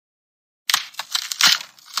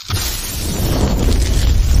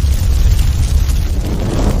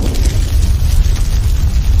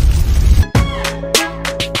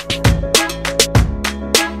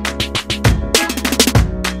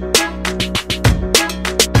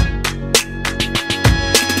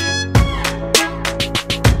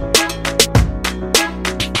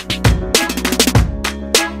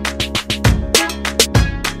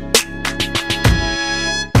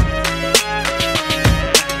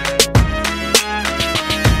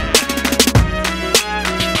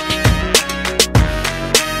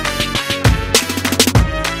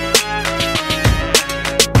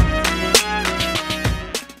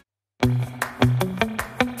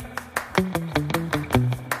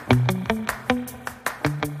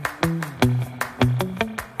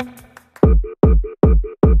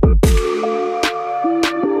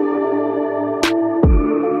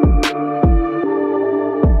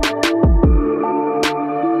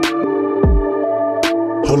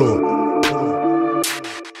Hold on.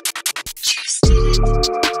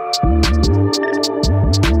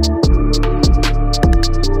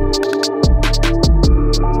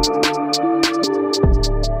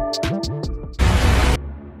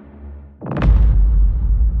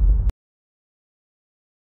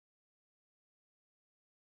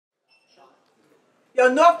 Yo,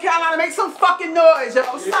 North Carolina, make some fucking noise, yo.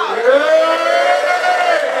 Stop.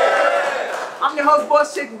 I'm your host,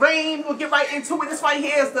 Boss Chick Rain. We'll get right into it. This right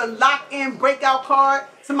here is the lock-in breakout card.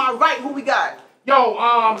 To my right, who we got?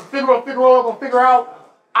 Yo, Figaro, gonna figure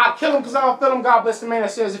out. I kill him because I don't feel him. God bless the man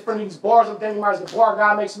that says in front of these bars. I'm Danny Myers, the bar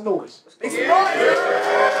guy, make some noise. Make some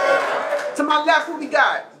noise. To my left, who we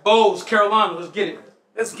got? Boze, Carolina, let's get it.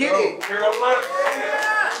 Let's get it. Carolina.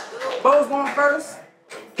 Bo's going first.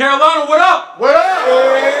 Carolina, what up? What up?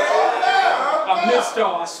 I missed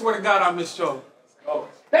y'all. I swear to God, I missed y'all.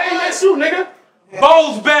 They ain't that you, nigga.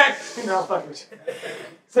 Boze back. You know, I'm fucking with you.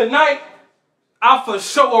 Tonight, I for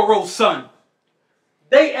sure wrote son.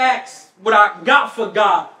 They asked what I got for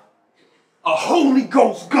God. A Holy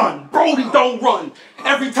Ghost gun. Brody, don't run.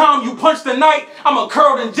 Every time you punch the night, I'ma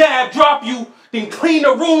curl and jab, drop you, then clean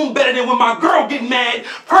the room better than when my girl get mad.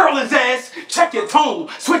 Pearl his ass, check your tone,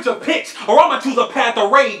 switch a pitch, or I'ma choose a path of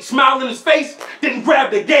rage. Smile in his face, then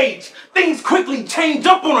grab the gauge. Things quickly change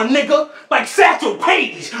up on a nigga like Satchel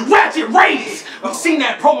Paige. Ratchet Rays. We seen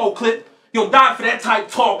that promo clip. You'll die for that type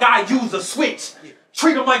talk. I use a switch.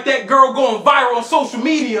 Treat him like that girl going viral on social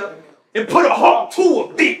media and put a hawk to a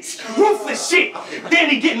bitch. Ruthless shit.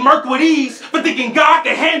 Danny getting murked with ease, but thinking God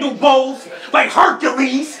can handle Boze like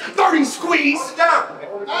Hercules. 30 squeeze.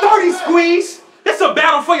 30 squeeze. It's a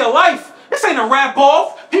battle for your life. This ain't a rap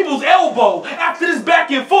off. People's elbow. After this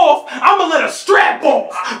back and forth, I'ma let a strap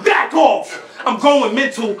off. Back off. I'm going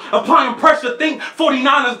mental, applying pressure. Think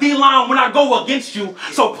 49ers D-line when I go against you.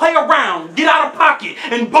 So play around, get out of pocket,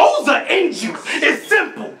 and Boze end you. It's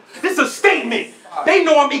simple. This a statement. They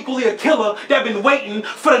know I'm equally a killer that been waiting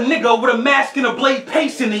for the nigga with a mask and a blade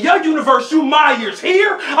pacing. In your universe, you Myers.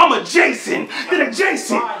 Here, I'm a Jason. Then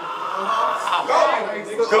adjacent.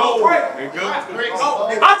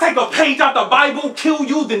 I take a page out the Bible, kill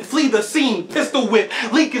you, then flee the scene. Pistol whip,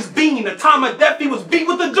 leak his bean. The time of death he was beat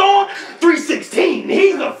with the John, 316.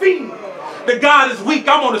 He's a fiend. The God is weak,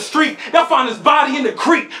 I'm on the street. They'll find his body in the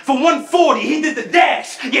creek. For 140, he did the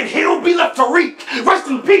dash, yet he'll be left to reek. Rest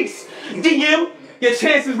in peace, DM. Your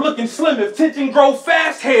chances looking slim. If tension grow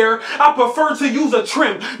fast hair, I prefer to use a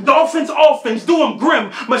trim. Dolphins offense, do him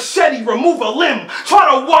grim. Machete, remove a limb. Try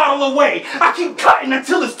to waddle away. I keep cutting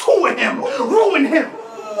until it's two of him. Ruin him.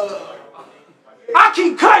 I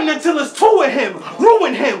keep cutting until it's two of him.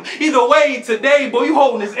 Ruin him. Either way, today, boy, you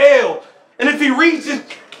holding his L. And if he reaches,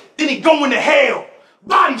 then he going to hell.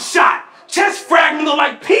 Body shot. Chest fragment look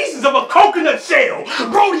like pieces of a coconut shell.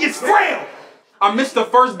 Brody is frail. I missed the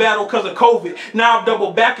first battle because of COVID. Now I'm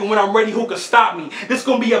double backing when I'm ready. Who can stop me? This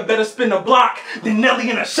gonna be a better spin the block than Nelly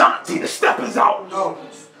and Ashanti. The step is out.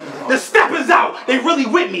 The step is out. They really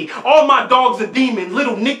with me. All my dogs a demon.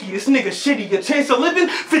 Little Nicky, this nigga shitty. Your chance of living,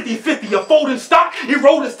 50-50. A folding stock, he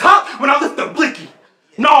rolled his top when I lift the blicky.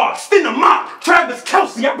 Nah, spin the mop. Travis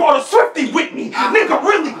Kelsey, I brought a Swiftie with me. Nigga,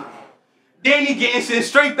 really. Danny getting sent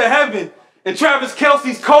straight to heaven. And Travis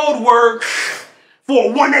Kelsey's code word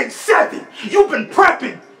for 187. You've been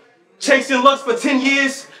prepping. Chasing looks for 10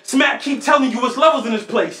 years. Smack keep telling you it's levels in this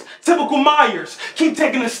place. Typical Myers. Keep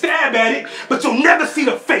taking a stab at it, but you'll never see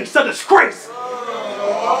the face. A disgrace.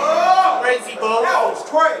 Crazy, Bo. That was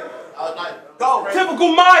crazy. Go.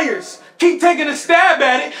 Typical Myers. Keep taking a stab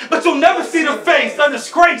at it, but you'll never see the face. A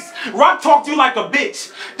disgrace. Rock talked to you like a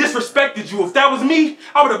bitch. Disrespected you. If that was me,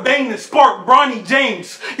 I would have banged and sparked Bronny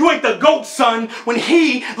James. You ain't the GOAT, son, when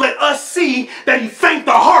he let us see that he thanked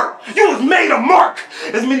the heart. You was made a mark.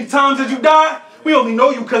 As many times as you died, we only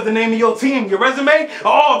know you because the name of your team, your resume, an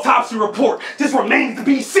autopsy report just remains to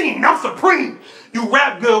be seen. I'm supreme. You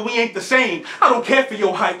rap good, we ain't the same. I don't care for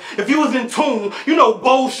your hype. If you was in tune, you know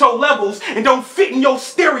Boze show levels and don't fit in your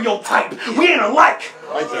stereotype. We ain't alike.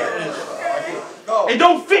 And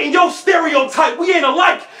don't fit in your stereotype. We ain't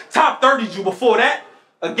alike. Top 30'd you before that.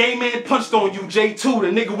 A gay man punched on you, J2, the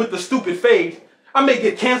nigga with the stupid fade. I may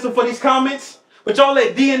get canceled for these comments, but y'all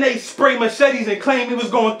let DNA spray machetes and claim he was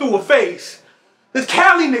going through a phase. This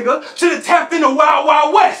Cali nigga should have tapped into Wild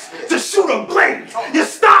Wild West to shoot a blade. Your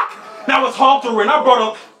stock, now it's haltering. I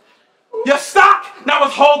brought a... Your stock, now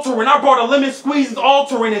it's haltering. I brought a lemon squeeze,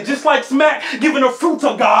 altering it. Just like Smack giving a fruit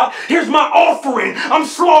to God. Here's my offering. I'm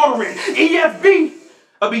slaughtering. EFB.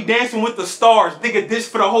 I'll be dancing with the stars. Dig a dish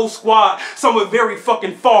for the whole squad. Somewhere very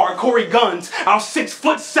fucking far. Corey Guns. I'm 6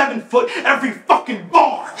 foot, 7 foot, every fucking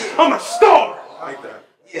bar. I'm a star. Like that.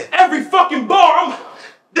 Every fucking bar,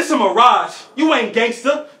 this a mirage. You ain't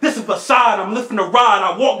gangster. This a facade. I'm lifting a rod.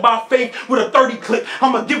 I walk by faith with a 30 clip.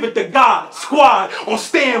 I'ma give it to God. Squad on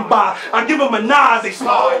standby. I give them a nod. They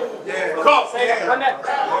smile.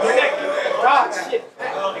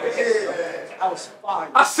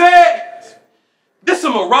 I said, this a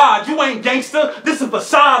mirage, you ain't gangster, this a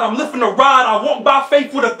facade, I'm lifting a rod, I walk by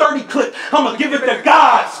faith with a 30 clip, I'ma give it to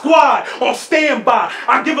God, squad, on standby,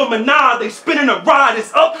 I give them a nod, they spinning a ride,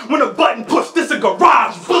 it's up when a button push, this a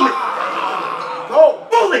garage, bullet,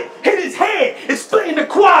 bullet, hit his head, it's splitting the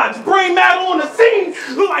quads, brain matter on the scene,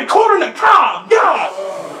 look like quarter in the cob, God.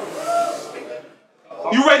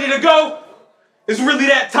 You ready to go? It's really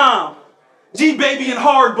that time. G-Baby and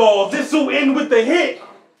Hardball, this'll end with the hit.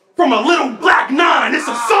 From a little black 9, it's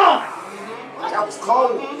a song. That was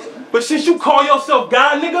cold. But since you call yourself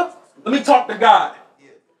God, nigga, let me talk to God.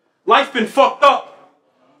 Life been fucked up.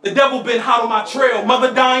 The devil been hot on my trail.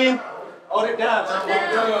 Mother dying. Oh, they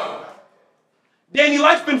died. Danny,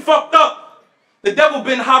 life been fucked up. The devil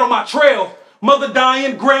been hot on my trail. Mother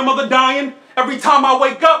dying, grandmother dying. Every time I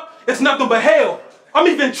wake up, it's nothing but hell. I'm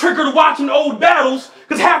even triggered watching old battles,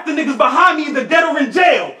 because half the niggas behind me either dead or in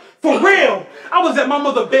jail. For real. I was at my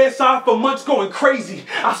mother's bedside for months going crazy.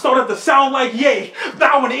 I started to sound like yay,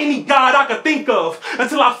 bowing to any god I could think of,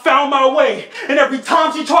 until I found my way. And every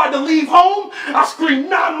time she tried to leave home, I screamed,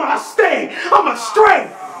 not my stay, I'm astray.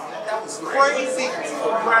 That was crazy.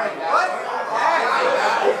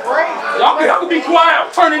 Y'all can be quiet,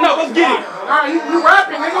 I'm turning up, let's get it. You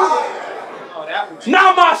rapping, nigga.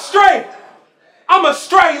 Now I'm astray. I'm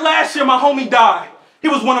astray. Last year my homie died. He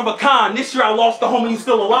was one of a kind. This year I lost the homie who's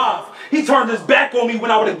still alive. He turned his back on me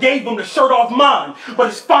when I would have gave him the shirt off mine. But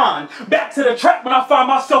it's fine. Back to the trap when I find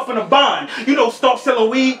myself in a bind. You know, start selling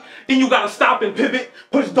weed, then you gotta stop and pivot.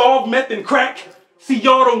 Push dog, meth, and crack. See,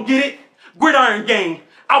 y'all don't get it. Gridiron gang.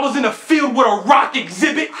 I was in a field with a rock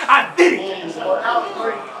exhibit. I did it.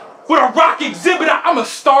 With a rock exhibit, I'm a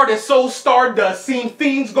star that's so stardust. Seen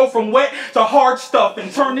fiends go from wet to hard stuff and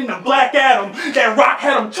turned into Black Adam. That rock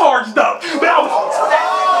had him charged up. But I was...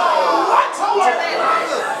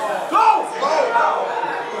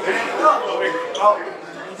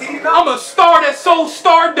 I'm a star that's so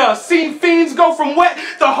stardust. Seen fiends go from wet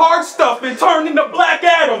to hard stuff and turned into Black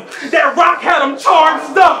Adam. That rock had him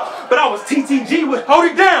charged up. But I was TTG with... Hold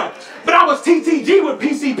it down. But I was TTG with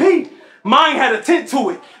PCP. Mine had a tint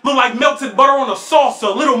to it. Looked like melted butter on a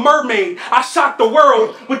salsa. Little Mermaid. I shocked the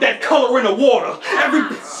world with that color in the water.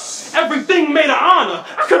 Everything made an honor.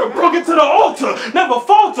 I could have brung it to the altar. Never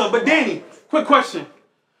falter. But Danny, quick question.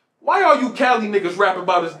 Why are you Cali niggas rapping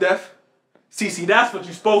about his death? See, that's what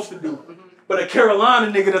you supposed to do. But a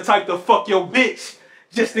Carolina nigga the type to fuck your bitch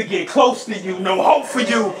just to get close to you. No hope for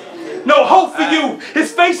you. No hope for you.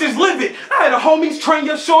 His face is livid. I had a homies train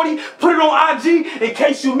your shorty, put it on IG in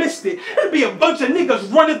case you missed it. It'd be a bunch of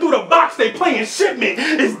niggas running through the box, they playing shipment.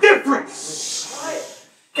 It's different.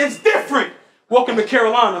 It's different. Welcome to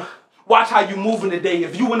Carolina. Watch how you moving today.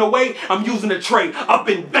 If you in the way, I'm using a tray. Up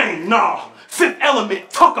and bang, nah. Fifth Element,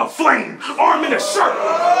 tuck a flame, arm in a shirt.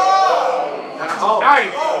 Hey,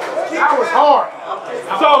 that was hard.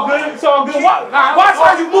 It's all good. It's all good. Watch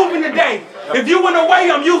how you moving today. If you in the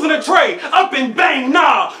way, I'm using a tray. Up and bang,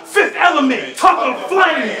 nah. Fifth Element, tuck a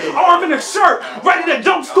flame, arm in a shirt, ready to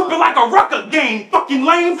jump stupid like a rucker game. Fucking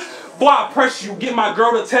lame. Boy, I press you, get my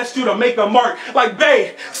girl to test you to make a mark. Like,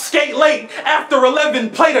 babe, skate late, after 11,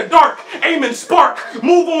 play the dark, aim and spark.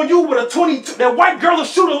 Move on you with a 22. That white girl is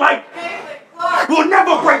shooting like, we'll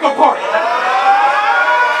never break apart.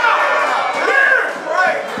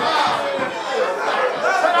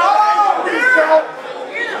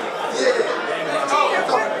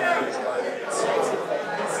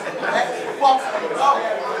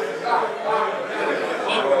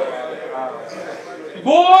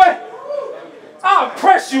 Boy, I'll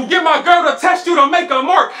press you, get my girl to test you to make a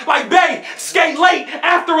mark. Like, babe, skate late,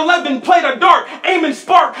 after 11, play the dark, aim and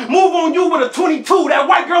spark, move on you with a 22. That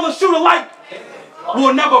white girl is shooting like,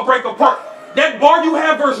 we'll never break apart. That bar you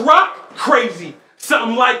have versus rock, crazy.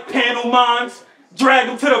 Something like panel mines, drag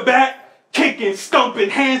them to the back, kicking, stumping,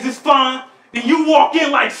 hands is flying. Then you walk in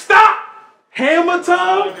like, stop, hammer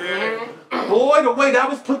time. Boy, the way that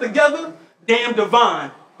was put together, damn divine.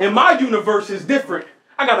 And my universe is different.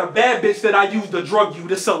 I got a bad bitch that I use to drug you,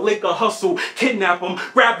 to sell liquor, hustle, kidnap him,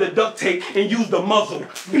 grab the duct tape and use the muzzle,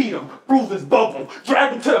 beat him, bruise his bubble,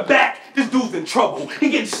 drag him to the back, this dude's in trouble. He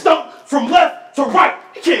getting stumped from left to right,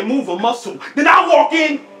 he can't move a muscle. Then I walk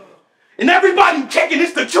in, and everybody kicking,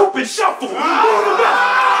 it's the Cupid shuffle.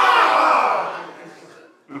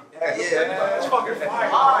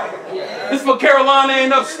 This for Carolina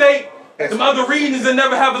and upstate. Them other reasons that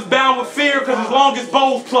never have us bound with fear, because as long as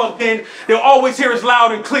Boze plugged in, they'll always hear us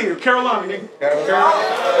loud and clear. Carolina, nigga.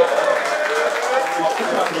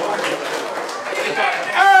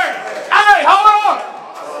 Hey, hold on!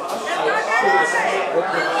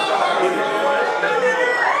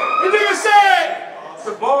 The nigga said,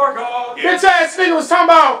 The bar dog. bitch ass nigga was talking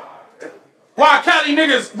about why Cali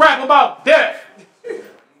niggas rap about death.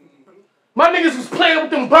 My niggas was playing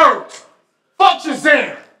with them birds. Fuck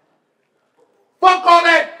Shazam. Fuck all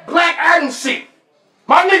that Black Adam shit.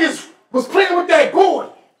 My niggas was playing with that boy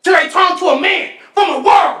till they turned to a man from a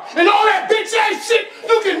world. And all that bitch ass shit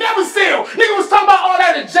you can never sell. Nigga was talking about all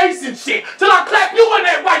that adjacent shit till I clap you in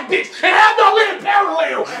that white bitch and have y'all live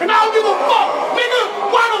parallel. And I don't give a fuck. Nigga,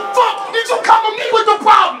 why the fuck did you come to me with the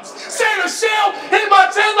problems? Saying a shell hit my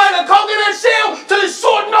chest like a coconut shell till it's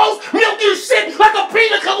short nose, milky shit like a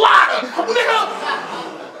pina colada. Nigga,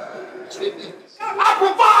 I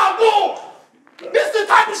provide war. This is the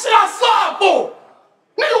type of shit I slide for.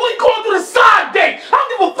 Nigga, we going through the side date. I don't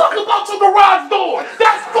give a fuck about your garage door.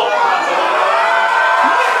 That's for nigga.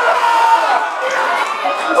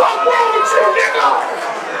 What's wrong with you, nigga?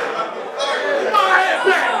 My head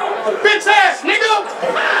back. Bitch ass, nigga.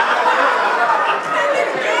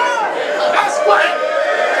 That's right.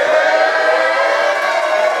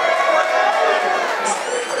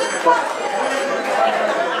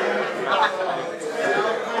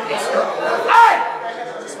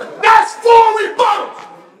 That's full rebuttal.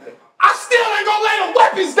 I still ain't gonna lay the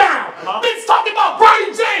weapons down. Bitch talking about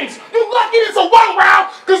Brody James. You lucky it's a 1 round,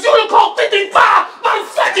 cause you done called 55 by the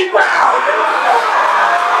 2nd round.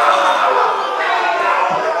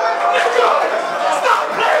 Nigga, stop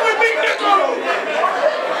playing with me, nigga.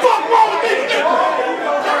 Fuck wrong with me, nigga.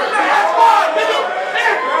 That's fine, nigga.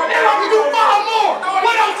 And I can do 5 more.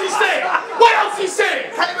 What else he said? What else he said?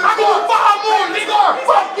 I can do 5 more, nigga.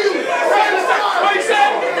 Fuck you. What he said?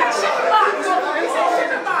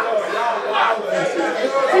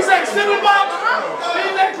 He said, "Cinnamon box." He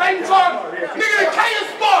said, "Clayton Clark." Nigga, the K is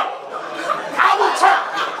smart. I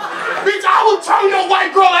will turn your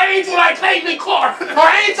white girl an angel like Clayton Clark or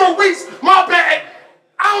Angel Reese. My bad.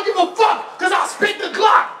 I don't give a fuck, cause I spit the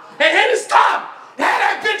Glock and hit his top. Had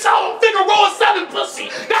that bitch on Figueroa selling pussy.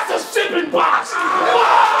 That's a shipping box.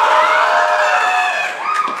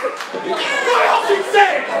 What else he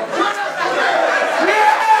said?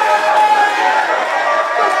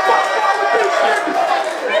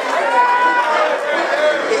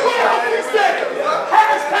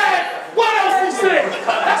 What else he said?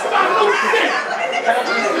 That's my new shit.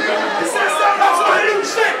 That's my new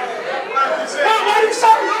shit. What you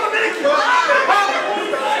say?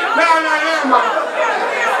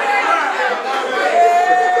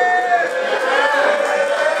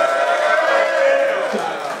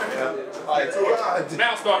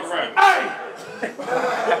 Now start around. Hey!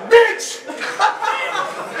 Bitch!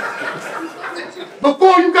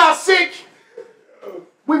 Before you got sick,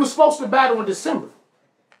 we were supposed to battle in December.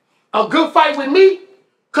 A good fight with me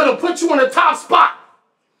could have put you in the top spot.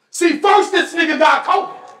 See, first this nigga got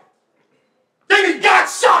COVID. Then he got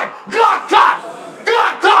shot. God.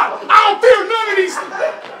 I don't fear none of these.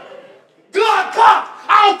 God.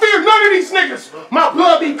 I don't fear none of these niggas. My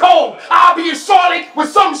blood be cold. I'll be in Charlotte with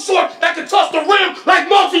something short that can touch the rim like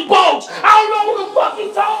multi-bulge. I don't know who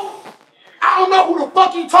the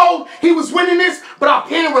fuck he told. He was winning this, but I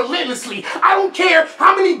pin relentlessly. I don't care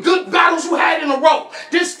how many good battles you had in a row.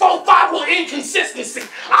 This 4-5 will inconsistency.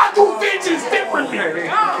 I do vengeance differently.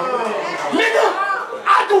 Nigga,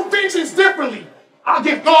 I do vengeance differently. I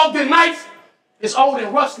get dogged at nights. It's old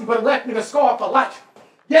and rusty, but it left me a scar for life.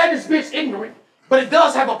 Yeah, this bitch ignorant, but it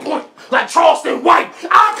does have a point. Like Charleston White,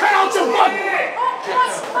 I'll cut out your butt.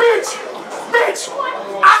 Bitch.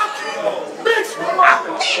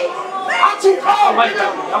 I'm too calm, like nigga.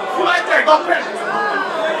 that one. You like that? Go ahead.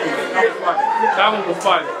 That one was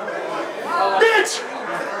fun. Bitch!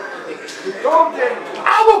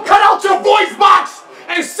 I will cut out your voice box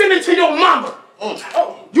and send it to your mama.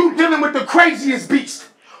 You dealing with the craziest beast.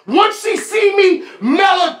 Once she see me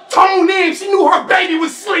melatonin, she knew her baby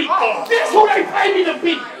was asleep. This who they pay me to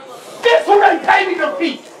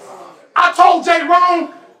be. I told J.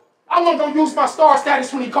 Rome I wasn't gonna use my star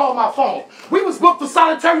status when he called my phone. We was booked for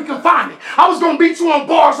solitary confinement. I was gonna beat you on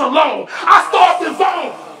bars alone. I started the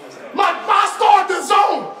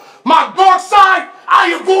zone. My dark side,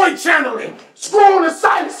 I avoid channeling. Screw on the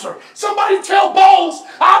silencer. Somebody tell Boze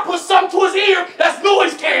I'll put something to his ear that's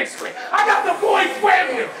noise canceling. I got the voice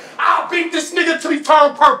rambling. I'll beat this nigga till he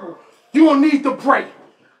turn purple. You will need to pray.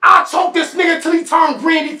 I'll choke this nigga till he turn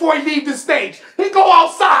green before he leave the stage. He go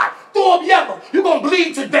outside, throw up yellow. You gonna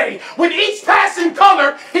bleed today. With each passing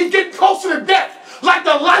color, he get closer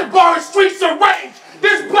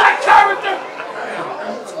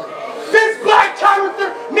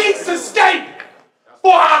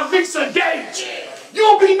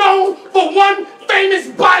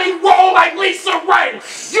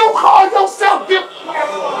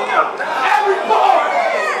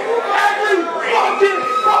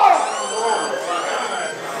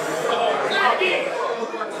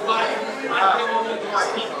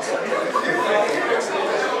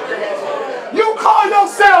call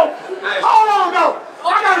yourself? Hold on, though.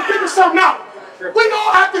 I gotta figure something out. We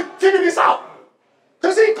all have to figure this out.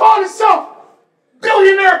 Because he called himself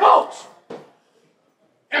Billionaire Boze.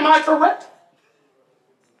 Am I correct?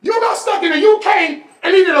 You got stuck in the UK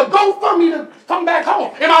and needed a GoFundMe to come back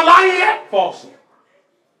home. Am I lying yet? False.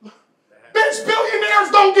 Bitch, billionaires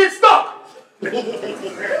don't get stuck. They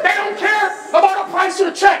don't care about the price of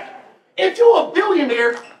the check. If you're a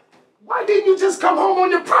billionaire, why didn't you just come home on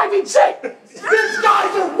your private jet? This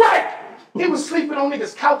guy's a wreck. He was sleeping on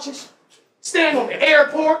niggas' couches, staying on the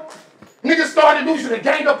airport. Niggas started losing a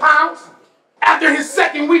gang of pounds. After his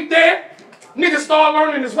second week there, niggas started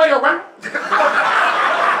learning his way around.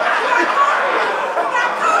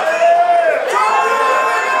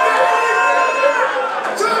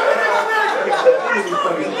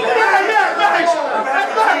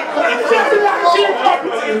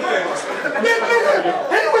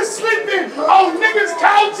 He was sleeping on niggas'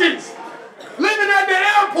 couches, living at the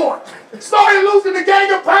airport, started losing a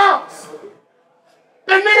gang of pounds.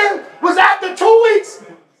 The nigga was after 2 weeks,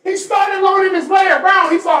 he started learning his way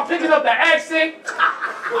around. He started picking up the accent.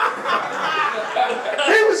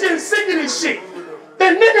 He was getting sick of this shit. The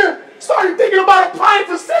nigga started thinking about applying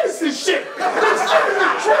for citizenship. This shit is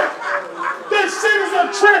a trip. This shit is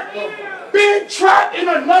a trip. Being trapped in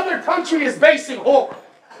another country is basic horror.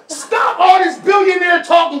 Stop all this billionaire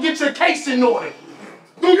talk and get your case in order.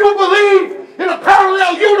 Do you believe in a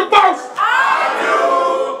parallel universe?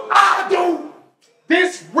 I do.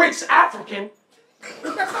 This rich African,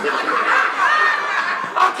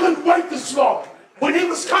 I couldn't wait this long. When he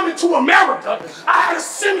was coming to America, I had a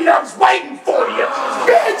semi that was waiting for you.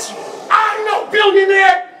 Bitch, I ain't no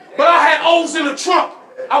billionaire, but I had O's in the trunk.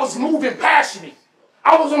 I was moving passionate.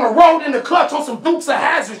 I was on the road in the clutch on some Dukes of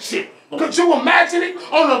Hazzard shit. Could you imagine it?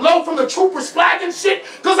 On the low from the troopers flagging shit?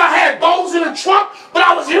 Because I had Boze in the trunk, but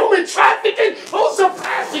I was human trafficking? Who's so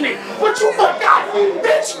passionate? But you forgot,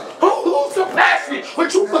 bitch. Who's so passionate?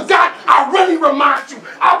 But you forgot, I really remind you.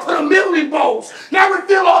 I put a middle in Boze. Now it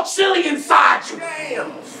feel all chilly inside you.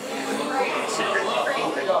 Damn.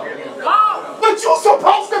 But you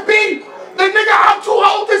supposed to be the nigga I'm too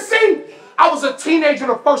old to see. I was a teenager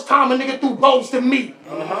the first time a nigga threw Boze to me.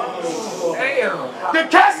 Damn. The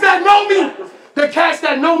cats that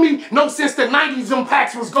know me know since the 90s them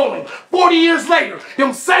packs was going. 40 years later,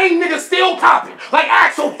 them same niggas still popping like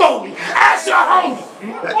Axel Foley. Ask your homie.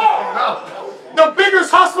 The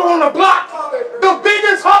biggest hustler on the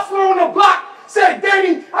block said,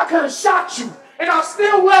 Danny, I could have shot you. And I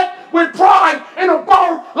still left with pride and a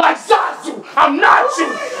bar like Zazu. I'm not you.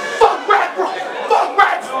 Fuck rap, bro. Fuck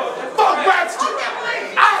rap. Fuck rap skill.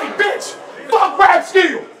 Aye, bitch. Fuck rap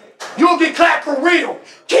skill. You'll get clapped for real.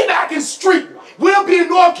 Keep acting street. We'll be in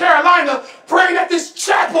North Carolina praying at this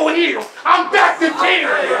chapel here. I'm back to kill.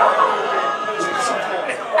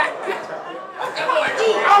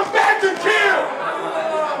 I'm back to kill.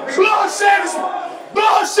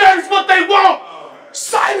 Bloodshed is what they want.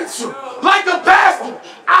 Silence you like a bastard.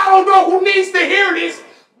 I don't know who needs to hear this,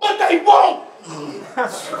 but they won't.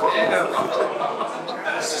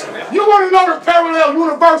 You want to know the parallel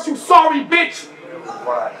universe, you sorry bitch?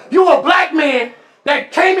 You a black man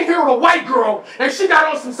that came in here with a white girl and she got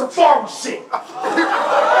on some safari shit.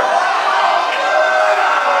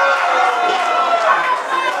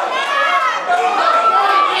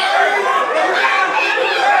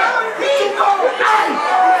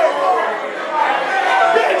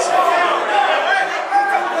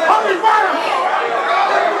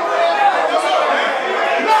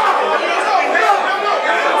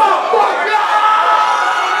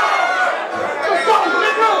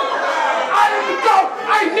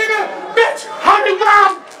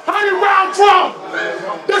 Trump.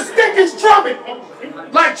 The stick is drumming.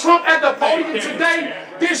 Like Trump at the podium today,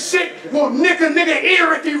 this shit will nick a nigga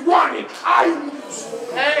ear if he running.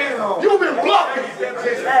 You've been bluffing.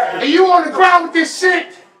 And you on the ground with this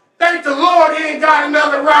shit. Thank the Lord he ain't got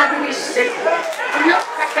another round in this shit.